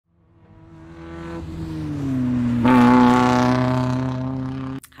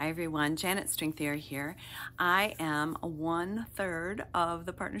everyone, Janet Stringthaler here. I am 1/3 of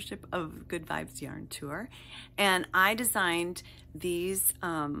the Partnership of Good Vibes Yarn Tour, and I designed these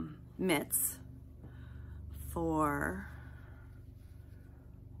mitts for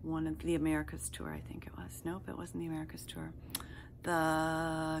one of the Americas Tour, I think it was. Nope, it wasn't the Americas Tour.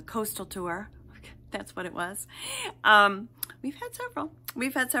 The Coastal Tour, that's what it was. We've had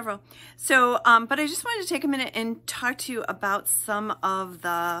several. So, but I just wanted to take a minute and talk to you about some of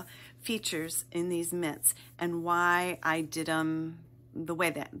the features in these mitts and why I did them the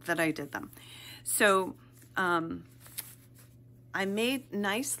way that I did them. So, I made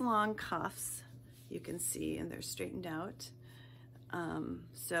nice long cuffs, you can see, and they're straightened out.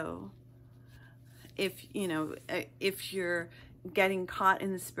 So if you're getting caught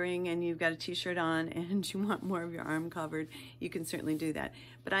in the spring and you've got a t-shirt on and you want more of your arm covered, you can certainly do that.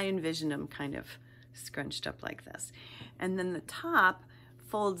 But I envision them kind of scrunched up like this. And then the top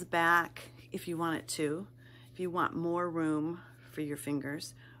folds back if you want it to, if you want more room for your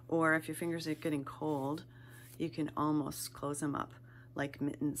fingers, or if your fingers are getting cold, you can almost close them up like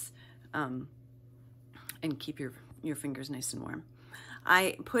mittens and keep your fingers nice and warm.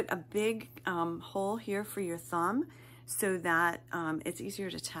 I put a big hole here for your thumb so that it's easier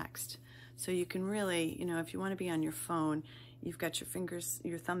to text. So you can really, if you want to be on your phone, you've got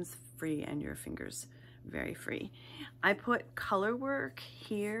your thumbs free and your fingers very free. I put color work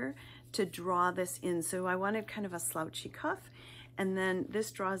here to draw this in. So I wanted kind of a slouchy cuff, and then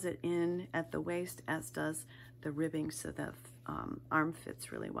this draws it in at the waist, as does the ribbing, so the arm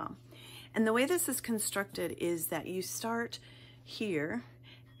fits really well. And the way this is constructed is that you start here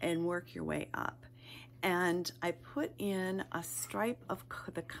and work your way up. And I put in a stripe of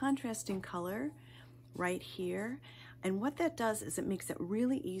the contrasting color right here. And what that does is it makes it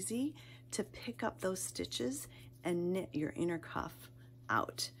really easy to pick up those stitches and knit your inner cuff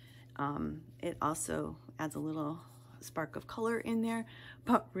out. It also adds a little spark of color in there,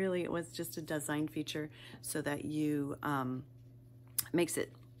 but really it was just a design feature so that you makes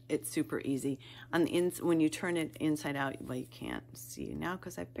it's super easy. On the when you turn it inside out, well, you can't see now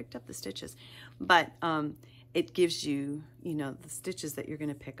because I picked up the stitches, but it gives you, the stitches that you're going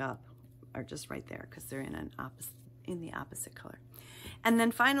to pick up are just right there because they're in the opposite color. And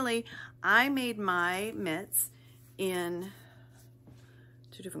then finally, I made my mitts in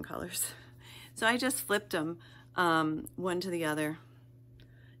 2 different colors. So I just flipped them one to the other.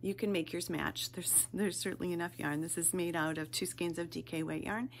 You can make yours match. There's certainly enough yarn. This is made out of 2 skeins of DK weight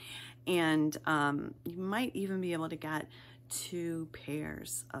yarn, and you might even be able to get 2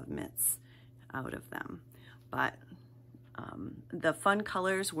 pairs of mitts out of them. But the fun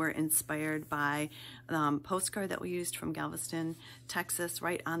colors were inspired by postcard that we used from Galveston, Texas,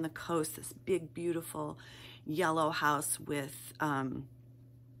 right on the coast. This big, beautiful yellow house with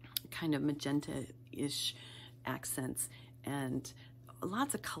kind of magenta-ish accents and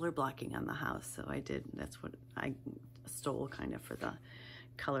lots of color blocking on the house. So that's what I stole kind of for the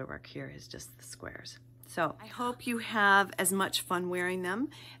color work here, is just the squares. So I hope you have as much fun wearing them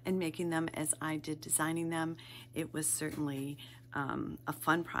and making them as I did designing them. It was certainly a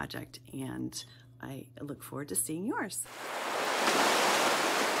fun project, and I look forward to seeing yours.